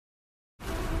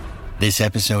This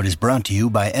episode is brought to you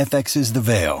by FX's The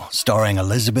Veil, starring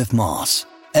Elizabeth Moss.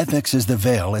 FX's The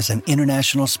Veil is an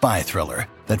international spy thriller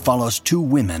that follows two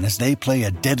women as they play a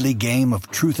deadly game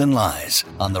of truth and lies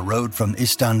on the road from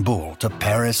Istanbul to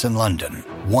Paris and London.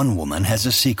 One woman has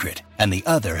a secret, and the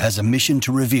other has a mission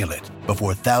to reveal it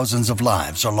before thousands of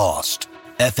lives are lost.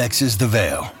 FX's The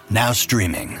Veil, now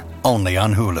streaming, only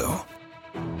on Hulu.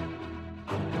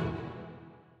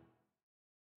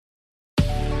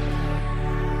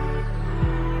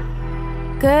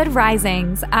 Good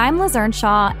risings. I'm Liz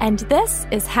Earnshaw, and this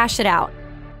is Hash It Out.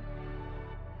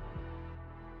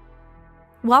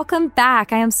 Welcome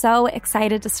back. I am so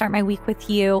excited to start my week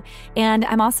with you, and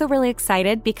I'm also really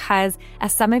excited because,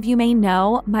 as some of you may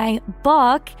know, my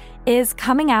book is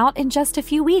coming out in just a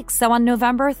few weeks. So on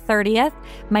November 30th,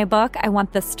 my book, I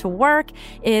Want This to Work,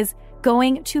 is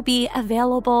going to be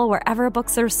available wherever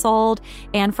books are sold,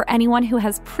 and for anyone who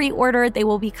has pre-ordered, they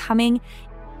will be coming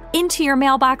into your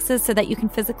mailboxes so that you can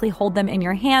physically hold them in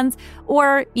your hands,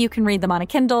 or you can read them on a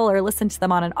Kindle or listen to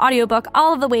them on an audiobook,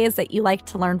 all of the ways that you like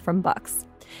to learn from books.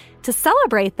 To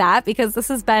celebrate that, because this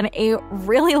has been a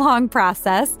really long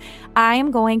process,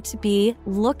 I'm going to be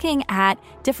looking at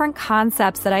different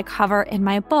concepts that I cover in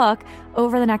my book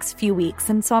over the next few weeks.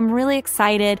 And so I'm really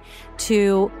excited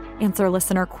to answer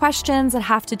listener questions that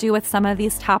have to do with some of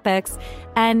these topics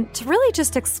and to really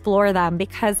just explore them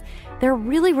because they're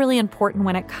really, really important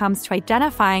when it comes to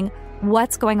identifying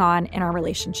what's going on in our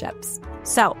relationships.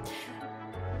 So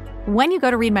when you go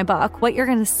to read my book, what you're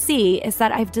going to see is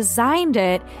that I've designed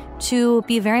it to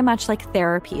be very much like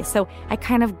therapy. So I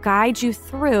kind of guide you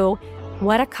through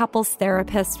what a couples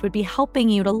therapist would be helping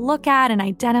you to look at and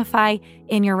identify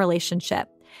in your relationship.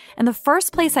 And the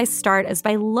first place I start is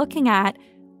by looking at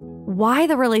why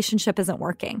the relationship isn't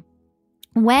working.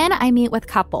 When I meet with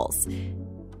couples,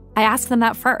 I ask them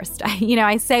that first.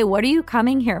 I say, what are you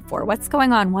coming here for? What's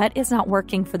going on? What is not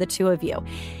working for the two of you?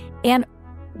 And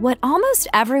what almost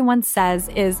everyone says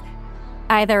is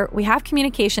either we have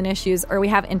communication issues or we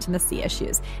have intimacy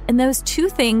issues. And those two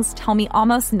things tell me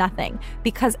almost nothing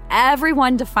because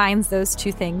everyone defines those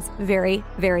two things very,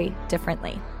 very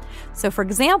differently. So for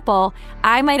example,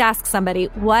 I might ask somebody,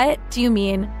 what do you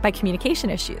mean by communication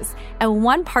issues? And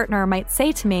one partner might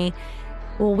say to me,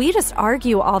 well, we just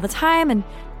argue all the time and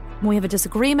when we have a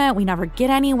disagreement, we never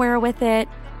get anywhere with it.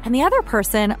 And the other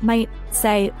person might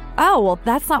say, oh, well,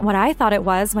 that's not what I thought it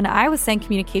was. When I was saying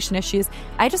communication issues,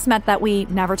 I just meant that we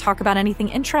never talk about anything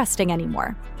interesting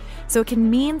anymore. So it can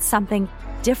mean something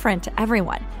different to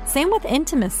everyone. Same with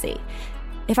intimacy.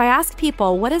 If I ask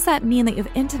people, what does that mean that you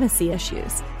have intimacy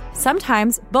issues?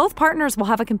 Sometimes both partners will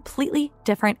have a completely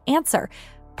different answer.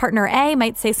 Partner A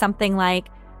might say something like,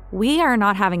 we are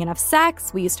not having enough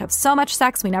sex. We used to have so much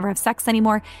sex. We never have sex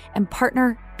anymore. And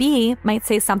partner B might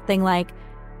say something like,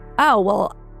 oh,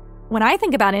 well, when I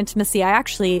think about intimacy, I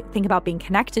actually think about being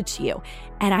connected to you.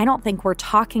 And I don't think we're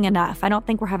talking enough. I don't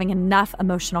think we're having enough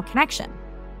emotional connection.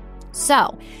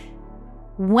 So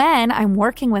when I'm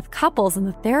working with couples in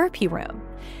the therapy room,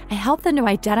 I help them to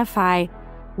identify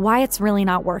why it's really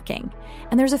not working.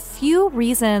 And there's a few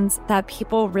reasons that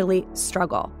people really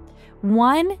struggle.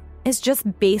 One is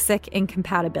just basic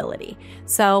incompatibility.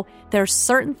 So there's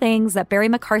certain things that Barry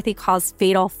McCarthy calls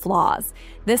fatal flaws.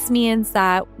 This means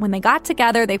that when they got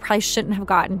together, they probably shouldn't have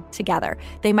gotten together.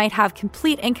 They might have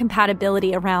complete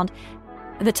incompatibility around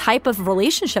the type of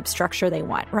relationship structure they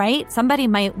want, right? Somebody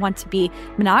might want to be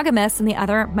monogamous and the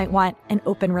other might want an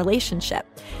open relationship.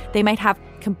 They might have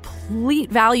complete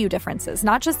value differences,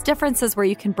 not just differences where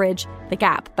you can bridge the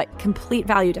gap, but complete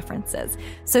value differences.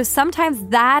 So sometimes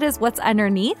that is what's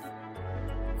underneath,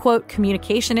 quote,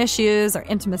 communication issues or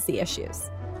intimacy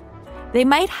issues. They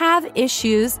might have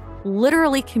issues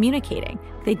literally communicating.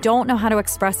 They don't know how to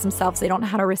express themselves. They don't know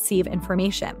how to receive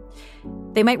information.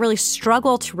 They might really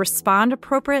struggle to respond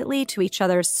appropriately to each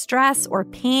other's stress or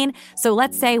pain. So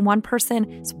let's say one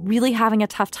person is really having a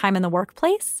tough time in the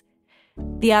workplace.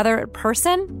 The other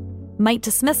person might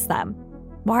dismiss them.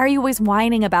 Why are you always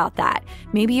whining about that?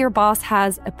 Maybe your boss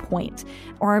has a point.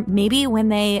 Or maybe when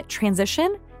they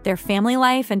transition their family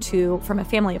life from a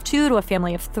family of 2 to a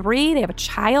family of 3, they have a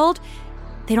child,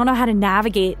 they don't know how to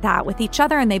navigate that with each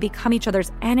other and they become each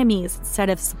other's enemies instead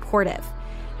of supportive.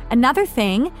 Another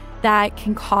thing that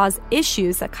can cause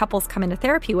issues that couples come into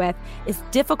therapy with is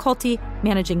difficulty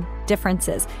managing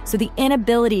differences. So the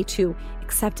inability to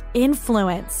accept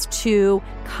influence, to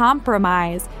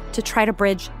compromise, to try to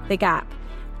bridge the gap.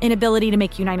 Inability to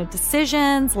make united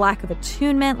decisions, lack of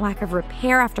attunement, lack of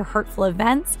repair after hurtful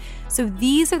events. So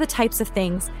these are the types of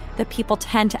things that people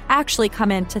tend to actually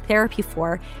come into therapy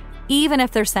for, even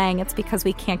if they're saying it's because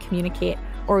we can't communicate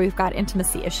or we've got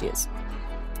intimacy issues.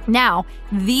 Now,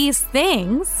 these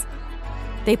things,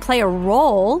 they play a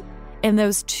role in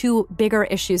those two bigger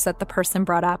issues that the person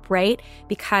brought up, right?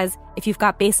 Because if you've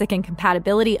got basic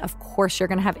incompatibility, of course you're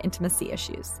going to have intimacy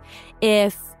issues.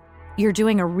 If you're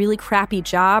doing a really crappy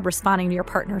job responding to your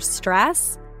partner's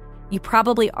stress, you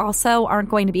probably also aren't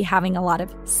going to be having a lot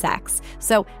of sex.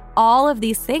 So all of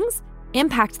these things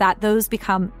impact that. Those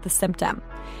become the symptom.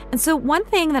 And so one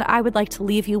thing that I would like to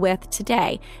leave you with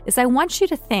today is I want you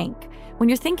to think, when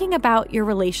you're thinking about your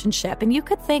relationship, and you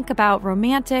could think about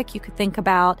romantic, you could think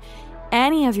about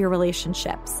any of your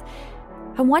relationships,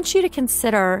 I want you to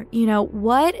consider,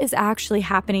 what is actually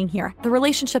happening here? The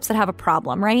relationships that have a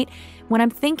problem, right? When I'm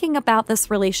thinking about this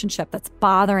relationship that's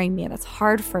bothering me, that's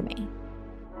hard for me,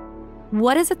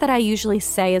 what is it that I usually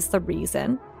say is the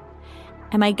reason?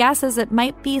 And my guess is it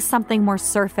might be something more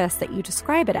surface that you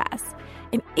describe it as.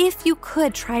 And if you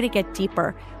could try to get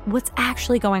deeper, what's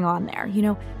actually going on there?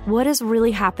 What is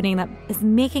really happening that is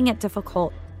making it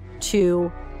difficult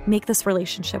to make this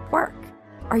relationship work?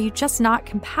 Are you just not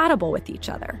compatible with each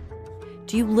other?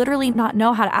 Do you literally not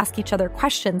know how to ask each other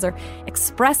questions or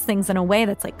express things in a way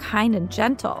that's kind and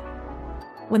gentle?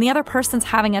 When the other person's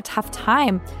having a tough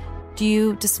time, do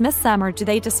you dismiss them, or do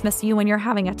they dismiss you when you're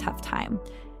having a tough time?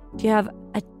 Do you have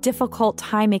a difficult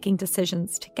time making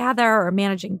decisions together or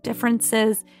managing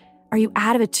differences? Are you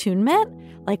out of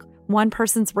attunement? Like one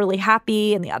person's really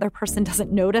happy and the other person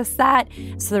doesn't notice that,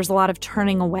 so there's a lot of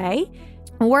turning away?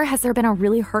 Or has there been a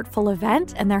really hurtful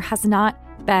event and there has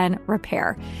not been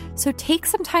repair? So take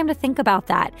some time to think about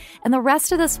that. And the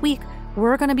rest of this week,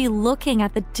 we're going to be looking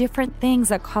at the different things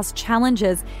that cause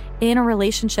challenges in a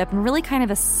relationship and really kind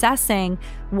of assessing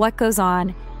what goes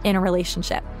on in a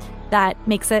relationship that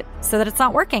makes it so that it's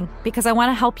not working, because I want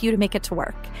to help you to make it to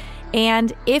work.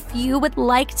 And if you would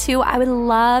like to, I would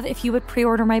love if you would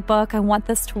pre-order my book, I Want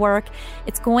This to Work.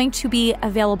 It's going to be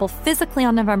available physically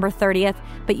on November 30th,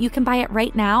 but you can buy it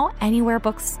right now anywhere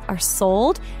books are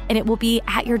sold, and it will be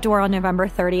at your door on November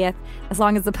 30th, as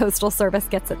long as the Postal Service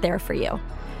gets it there for you.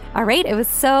 All right, it was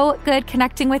so good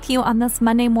connecting with you on this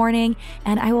Monday morning,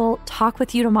 and I will talk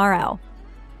with you tomorrow.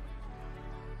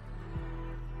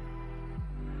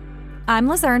 I'm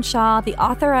Liz Earnshaw, the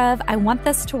author of I Want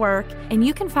This to Work, and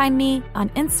you can find me on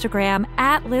Instagram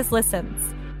at Liz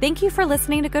Listens. Thank you for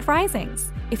listening to Good Risings.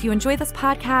 If you enjoy this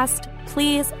podcast,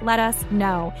 please let us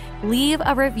know. Leave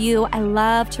a review. I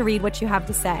love to read what you have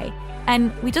to say.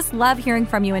 And we just love hearing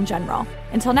from you in general.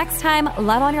 Until next time,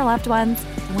 love on your loved ones.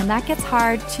 And when that gets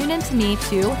hard, tune in to me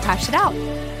to hash it out.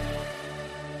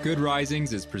 Good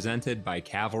Risings is presented by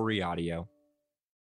Cavalry Audio.